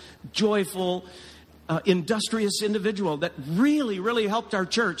 energized, joyful, industrious individual that really, really helped our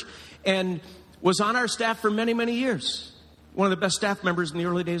church and was on our staff for many, many years. One of the best staff members in the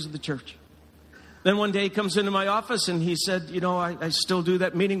early days of the church. Then one day he comes into my office and he said, you know, I still do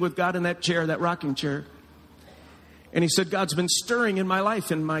that meeting with God in that chair, that rocking chair. And he said, God's been stirring in my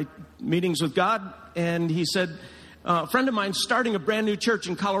life, in my meetings with God. And he said, a friend of mine's starting a brand new church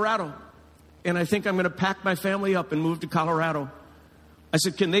in Colorado. And I think I'm going to pack my family up and move to Colorado. I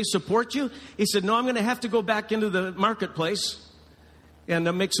said, can they support you? He said, no, I'm going to have to go back into the marketplace and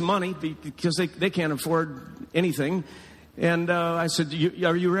make some money because they can't afford anything. And I said,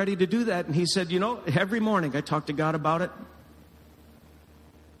 are you ready to do that? And he said, you know, every morning I talk to God about it.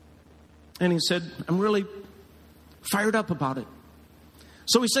 And he said, I'm really fired up about it.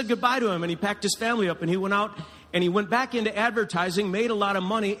 So we said goodbye to him, and he packed his family up, and he went out, and he went back into advertising, made a lot of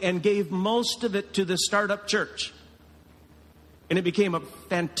money, and gave most of it to the startup church. And it became a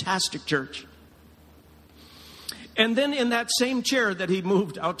fantastic church. And then in that same chair that he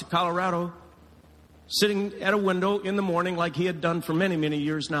moved out to Colorado, sitting at a window in the morning like he had done for many, many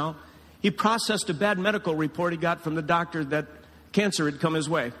years now, he processed a bad medical report he got from the doctor that cancer had come his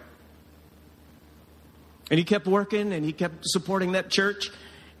way. And he kept working, and he kept supporting that church.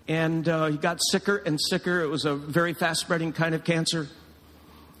 And he got sicker and sicker. It was a very fast-spreading kind of cancer.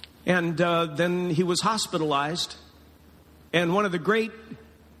 And then he was hospitalized. And one of the great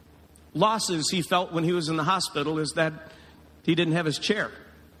losses he felt when he was in the hospital is that he didn't have his chair.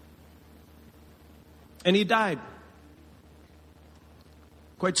 And he died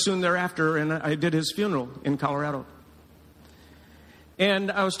quite soon thereafter, and I did his funeral in Colorado.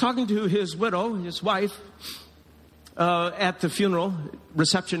 And I was talking to his widow, his wife, at the funeral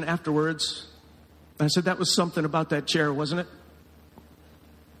reception afterwards. I said, that was something about that chair, wasn't it?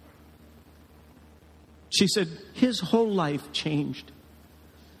 She said, his whole life changed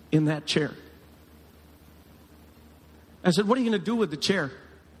in that chair. I said, what are you going to do with the chair?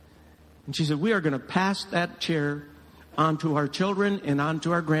 And she said, we are going to pass that chair on to our children and on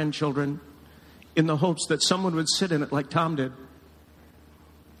to our grandchildren in the hopes that someone would sit in it like Tom did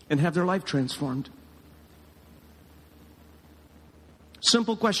and have their life transformed.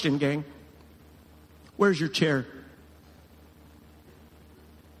 Simple question, gang. Where's your chair?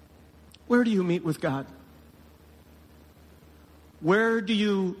 Where do you meet with God? Where do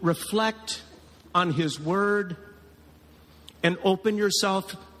you reflect on His Word and open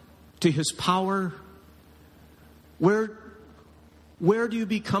yourself to His power? Where do you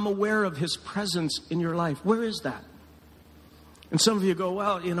become aware of His presence in your life? Where is that? And some of you go,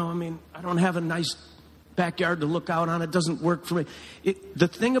 well, I don't have a nice backyard to look out on. It doesn't work for me. The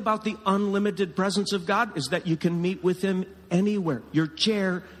thing about the unlimited presence of God is that you can meet with Him anywhere. Your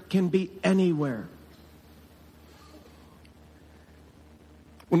chair can be anywhere.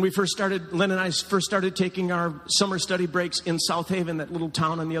 When Len and I first started taking our summer study breaks in South Haven, that little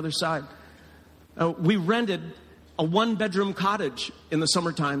town on the other side, we rented a one-bedroom cottage in the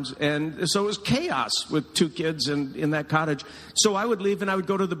summer times. And so it was chaos with 2 kids in that cottage. So I would leave and I would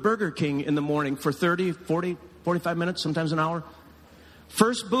go to the Burger King in the morning for 30, 40, 45 minutes, sometimes an hour.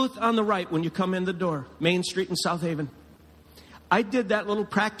 First booth on the right when you come in the door, Main Street in South Haven. I did that little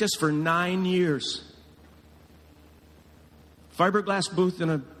practice for 9 years. Fiberglass booth in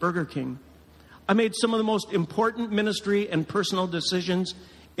a Burger King. I made some of the most important ministry and personal decisions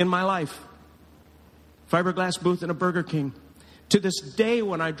in my life. Fiberglass booth in a Burger King. To this day,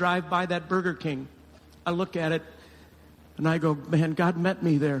 when I drive by that Burger King, I look at it and I go, man, God met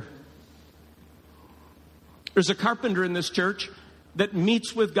me there. There's a carpenter in this church that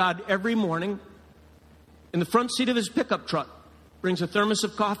meets with God every morning in the front seat of his pickup truck. Brings a thermos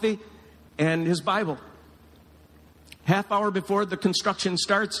of coffee and his Bible. Half hour before the construction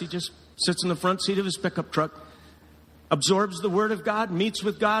starts, he just sits in the front seat of his pickup truck, absorbs the Word of God, meets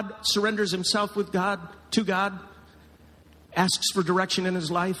with God, surrenders himself with God, to God, asks for direction in his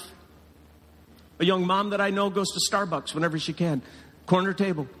life. A young mom that I know goes to Starbucks whenever she can. Corner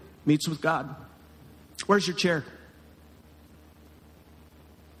table, meets with God. Where's your chair?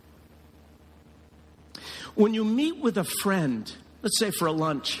 When you meet with a friend, let's say for a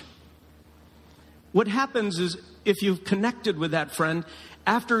lunch, what happens is if you've connected with that friend,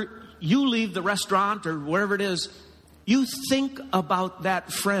 after you leave the restaurant or wherever it is, you think about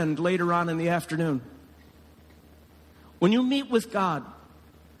that friend later on in the afternoon. When you meet with God,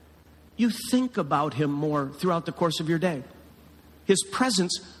 you think about Him more throughout the course of your day. His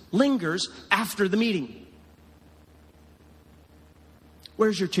presence lingers after the meeting.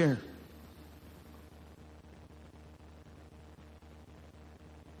 Where's your chair?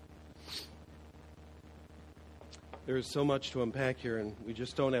 There's so much to unpack here, and we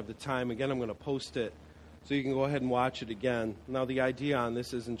just don't have the time. Again, I'm going to post it so you can go ahead and watch it again. Now, the idea on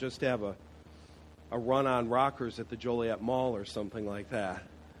this isn't just to have a run on rockers at the Joliet Mall or something like that,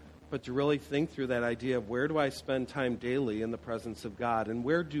 but to really think through that idea of where do I spend time daily in the presence of God, and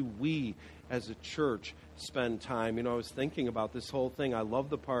where do we as a church spend time? I was thinking about this whole thing. I love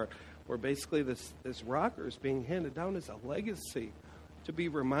the part where basically this rocker is being handed down as a legacy, to be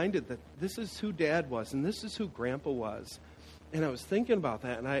reminded that this is who Dad was and this is who Grandpa was. And I was thinking about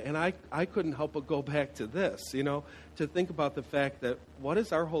that, and I couldn't help but go back to this, to think about the fact that what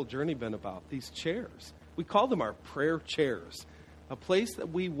has our whole journey been about? These chairs. We call them our prayer chairs. A place that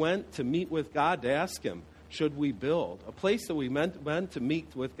we went to meet with God to ask Him, should we build? A place that we went to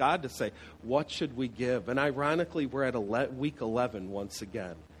meet with God to say, what should we give? And ironically, we're at week 11 once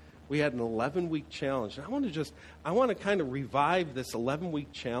again. We had an 11-week challenge. And I want to kind of revive this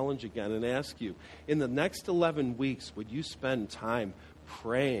 11-week challenge again and ask you, in the next 11 weeks, would you spend time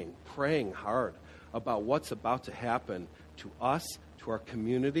praying hard about what's about to happen to us, to our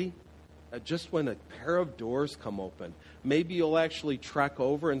community? Just when a pair of doors come open, maybe you'll actually trek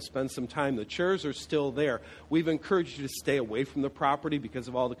over and spend some time. The chairs are still there. We've encouraged you to stay away from the property because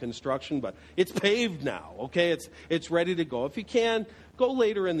of all the construction, but it's paved now, okay? It's ready to go. If you can, go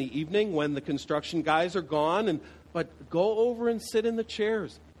later in the evening when the construction guys are gone, but go over and sit in the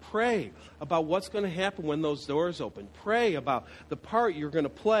chairs. Pray about what's going to happen when those doors open. Pray about the part you're going to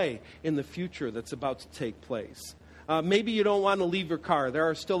play in the future that's about to take place. Maybe you don't want to leave your car. There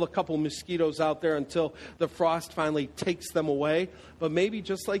are still a couple mosquitoes out there until the frost finally takes them away. But maybe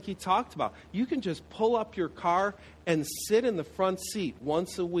just like he talked about, you can just pull up your car and sit in the front seat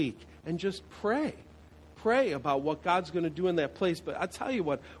once a week and just pray. Pray about what God's going to do in that place. But I tell you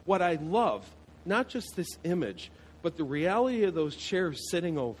what I love, not just this image, but the reality of those chairs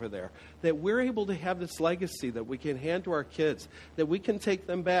sitting over there, that we're able to have this legacy that we can hand to our kids, that we can take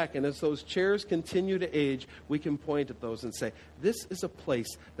them back. And as those chairs continue to age, we can point at those and say, this is a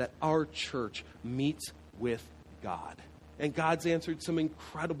place that our church meets with God. And God's answered some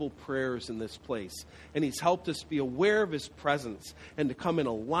incredible prayers in this place. And he's helped us be aware of his presence and to come in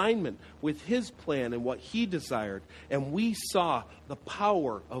alignment with his plan and what he desired. And we saw the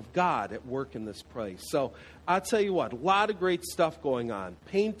power of God at work in this place. So I'll tell you what, a lot of great stuff going on.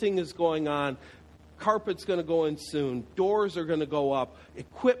 Painting is going on. Carpet's going to go in soon. Doors are going to go up.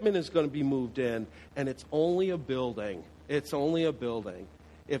 Equipment is going to be moved in. And it's only a building. It's only a building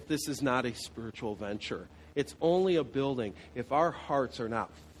if this is not a spiritual venture. It's only a building if our hearts are not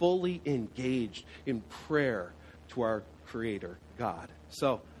fully engaged in prayer to our Creator, God.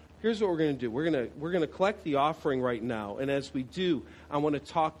 So here's what we're going to do. We're going to collect the offering right now. And as we do, I want to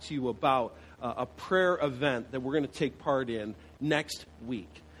talk to you about a prayer event that we're going to take part in next week.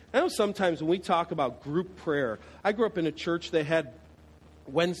 I know sometimes when we talk about group prayer, I grew up in a church that had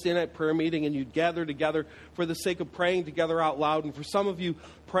Wednesday night prayer meeting, and you'd gather together for the sake of praying together out loud. And for some of you,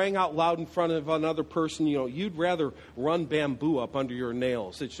 praying out loud in front of another person, you'd rather run bamboo up under your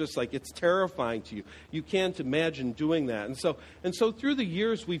nails. It's just like, it's terrifying to you. You can't imagine doing that. And so through the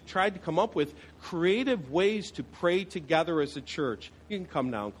years, we've tried to come up with creative ways to pray together as a church. You can come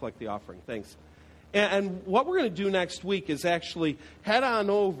now and collect the offering. Thanks. And what we're going to do next week is actually head on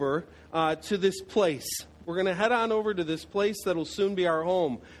over to this place. We're going to head on over to this place that'll soon be our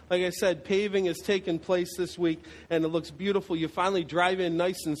home. Like I said, paving has taken place this week, and it looks beautiful. You finally drive in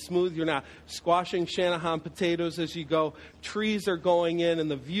nice and smooth. You're not squashing Shanahan potatoes as you go. Trees are going in, and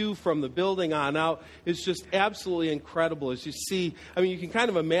the view from the building on out is just absolutely incredible. As you see, you can kind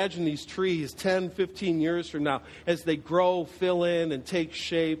of imagine these trees 10, 15 years from now as they grow, fill in, and take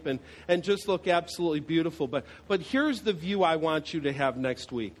shape, and just look absolutely beautiful. But here's the view I want you to have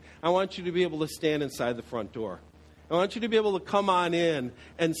next week. I want you to be able to stand inside the front door. I want you to be able to come on in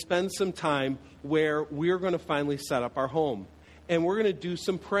and spend some time where we're going to finally set up our home. And we're going to do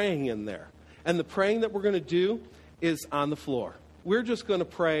some praying in there. And the praying that we're going to do is on the floor. We're just going to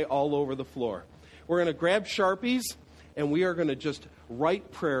pray all over the floor. We're going to grab Sharpies, and we are going to just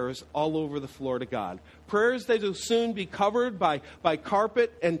write prayers all over the floor to God. Prayers that will soon be covered by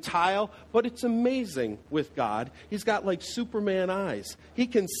carpet and tile, but it's amazing with God. He's got like Superman eyes. He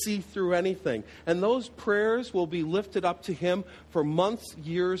can see through anything. And those prayers will be lifted up to him for months,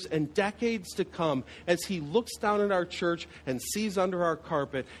 years, and decades to come as he looks down at our church and sees under our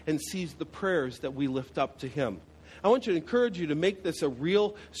carpet and sees the prayers that we lift up to him. I want to encourage you to make this a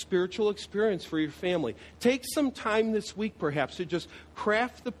real spiritual experience for your family. Take some time this week, perhaps, to just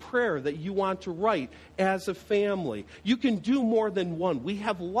craft the prayer that you want to write as a family. You can do more than one. We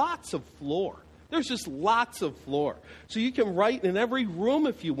have lots of floor. There's just lots of floor. So you can write in every room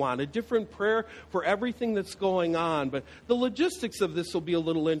if you want, a different prayer for everything that's going on. But the logistics of this will be a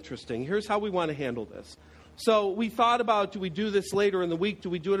little interesting. Here's how we want to handle this. So we thought about, do we do this later in the week? Do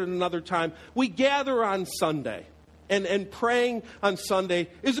we do it at another time? We gather on Sunday. And praying on Sunday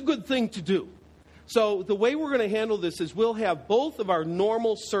is a good thing to do. So the way we're going to handle this is we'll have both of our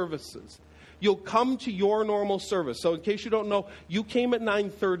normal services. You'll come to your normal service. So in case you don't know, you came at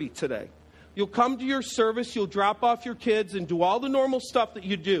 9:30 today. You'll come to your service, you'll drop off your kids and do all the normal stuff that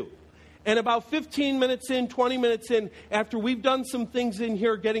you do. And about 15 minutes in, 20 minutes in, after we've done some things in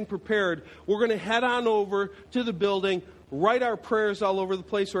here getting prepared, we're going to head on over to the building, write our prayers all over the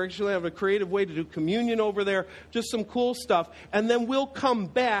place. We're actually having a creative way to do communion over there, just some cool stuff. And then we'll come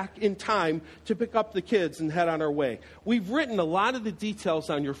back in time to pick up the kids and head on our way. We've written a lot of the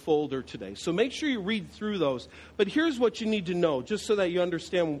details on your folder today, so make sure you read through those. But here's what you need to know, just so that you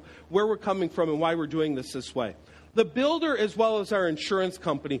understand where we're coming from and why we're doing this way. The builder, as well as our insurance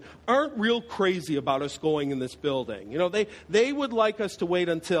company, aren't real crazy about us going in this building. They would like us to wait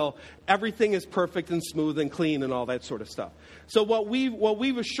until everything is perfect and smooth and clean and all that sort of stuff. So what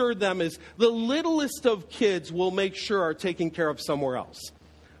we've assured them is the littlest of kids we'll make sure are taken care of somewhere else.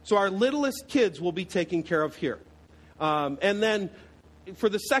 So our littlest kids will be taken care of here. And then for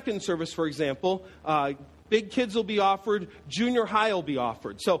the second service, for example, Big kids will be offered. Junior high will be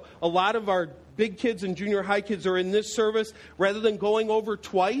offered. So a lot of our big kids and junior high kids are in this service. Rather than going over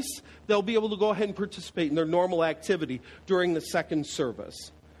twice, they'll be able to go ahead and participate in their normal activity during the second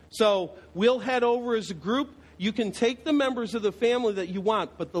service. So we'll head over as a group. You can take the members of the family that you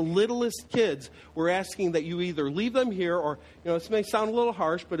want, but the littlest kids, we're asking that you either leave them here or, this may sound a little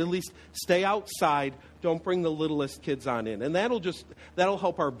harsh, but at least stay outside. Don't bring the littlest kids on in. And that'll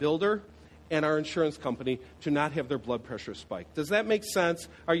help our builder and our insurance company to not have their blood pressure spike. Does that make sense?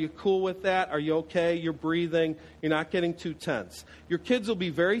 Are you cool with that? Are you okay? You're breathing. You're not getting too tense. Your kids will be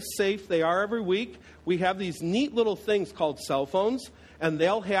very safe. They are every week. We have these neat little things called cell phones, and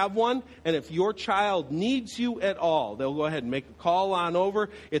they'll have one. And if your child needs you at all, they'll go ahead and make a call on over.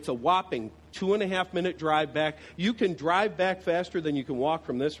 It's a whopping 2.5-minute drive back. You can drive back faster than you can walk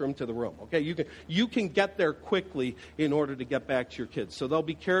from this room to the room. Okay, you can get there quickly in order to get back to your kids. So they'll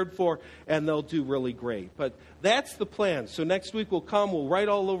be cared for and they'll do really great. But that's the plan. So next week we'll come, we'll write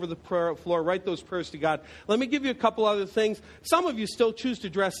all over the prayer floor, write those prayers to God. Let me give you a couple other things. Some of you still choose to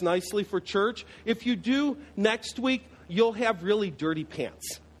dress nicely for church. If you do, next week you'll have really dirty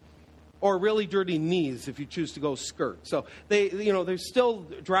pants. Or really dirty knees if you choose to go skirt. So there's still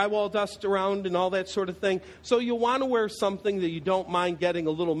drywall dust around and all that sort of thing. So you'll want to wear something that you don't mind getting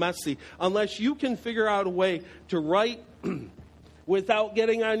a little messy, unless you can figure out a way to write without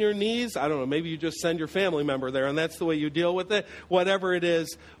getting on your knees. I don't know, maybe you just send your family member there and that's the way you deal with it, whatever it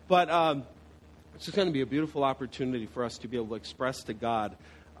is. But it's just going to be a beautiful opportunity for us to be able to express to God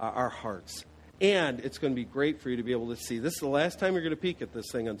our hearts. And it's going to be great for you to be able to see. This is the last time you're going to peek at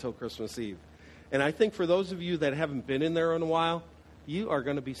this thing until Christmas Eve. And I think for those of you that haven't been in there in a while, you are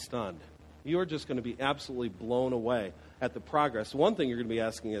going to be stunned. You are just going to be absolutely blown away at the progress. One thing you're going to be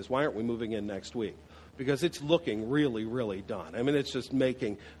asking is, why aren't we moving in next week? Because it's looking really, really done. I mean, it's just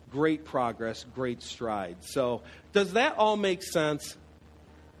making great progress, great strides. So does that all make sense?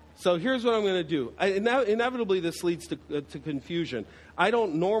 So here's what I'm going to do. Inevitably, this leads to confusion. I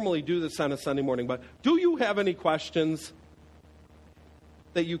don't normally do this on a Sunday morning, but do you have any questions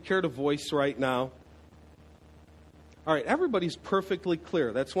that you care to voice right now? All right, everybody's perfectly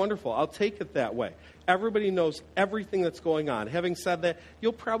clear. That's wonderful. I'll take it that way. Everybody knows everything that's going on. Having said that,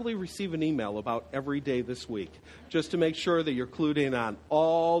 you'll probably receive an email about every day this week, just to make sure that you're clued in on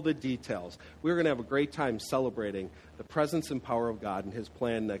all the details. We're going to have a great time celebrating the presence and power of God and His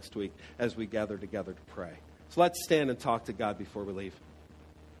plan next week as we gather together to pray. So let's stand and talk to God before we leave.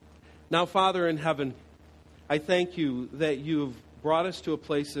 Now, Father in heaven, I thank you that you've brought us to a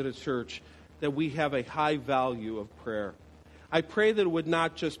place at a church that we have a high value of prayer. I pray that it would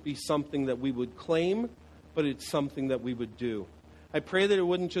not just be something that we would claim, but it's something that we would do. I pray that it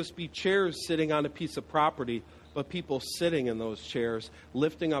wouldn't just be chairs sitting on a piece of property, but people sitting in those chairs,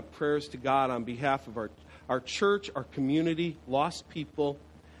 lifting up prayers to God on behalf of our church, our community, lost people.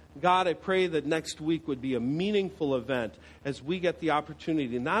 God, I pray that next week would be a meaningful event as we get the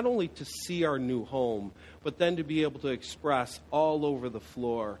opportunity not only to see our new home, but then to be able to express all over the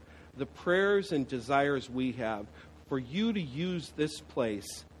floor the prayers and desires we have for you to use this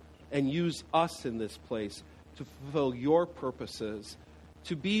place and use us in this place to fulfill your purposes,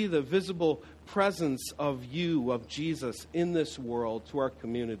 to be the visible presence of you, of Jesus, in this world to our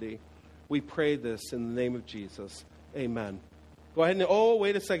community. We pray this in the name of Jesus. Amen. Go ahead and, oh,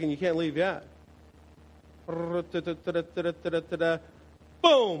 wait a second, you can't leave yet. Boom,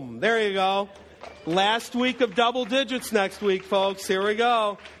 there you go. Last week of double digits next week, folks. Here we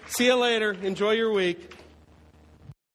go. See you later. Enjoy your week.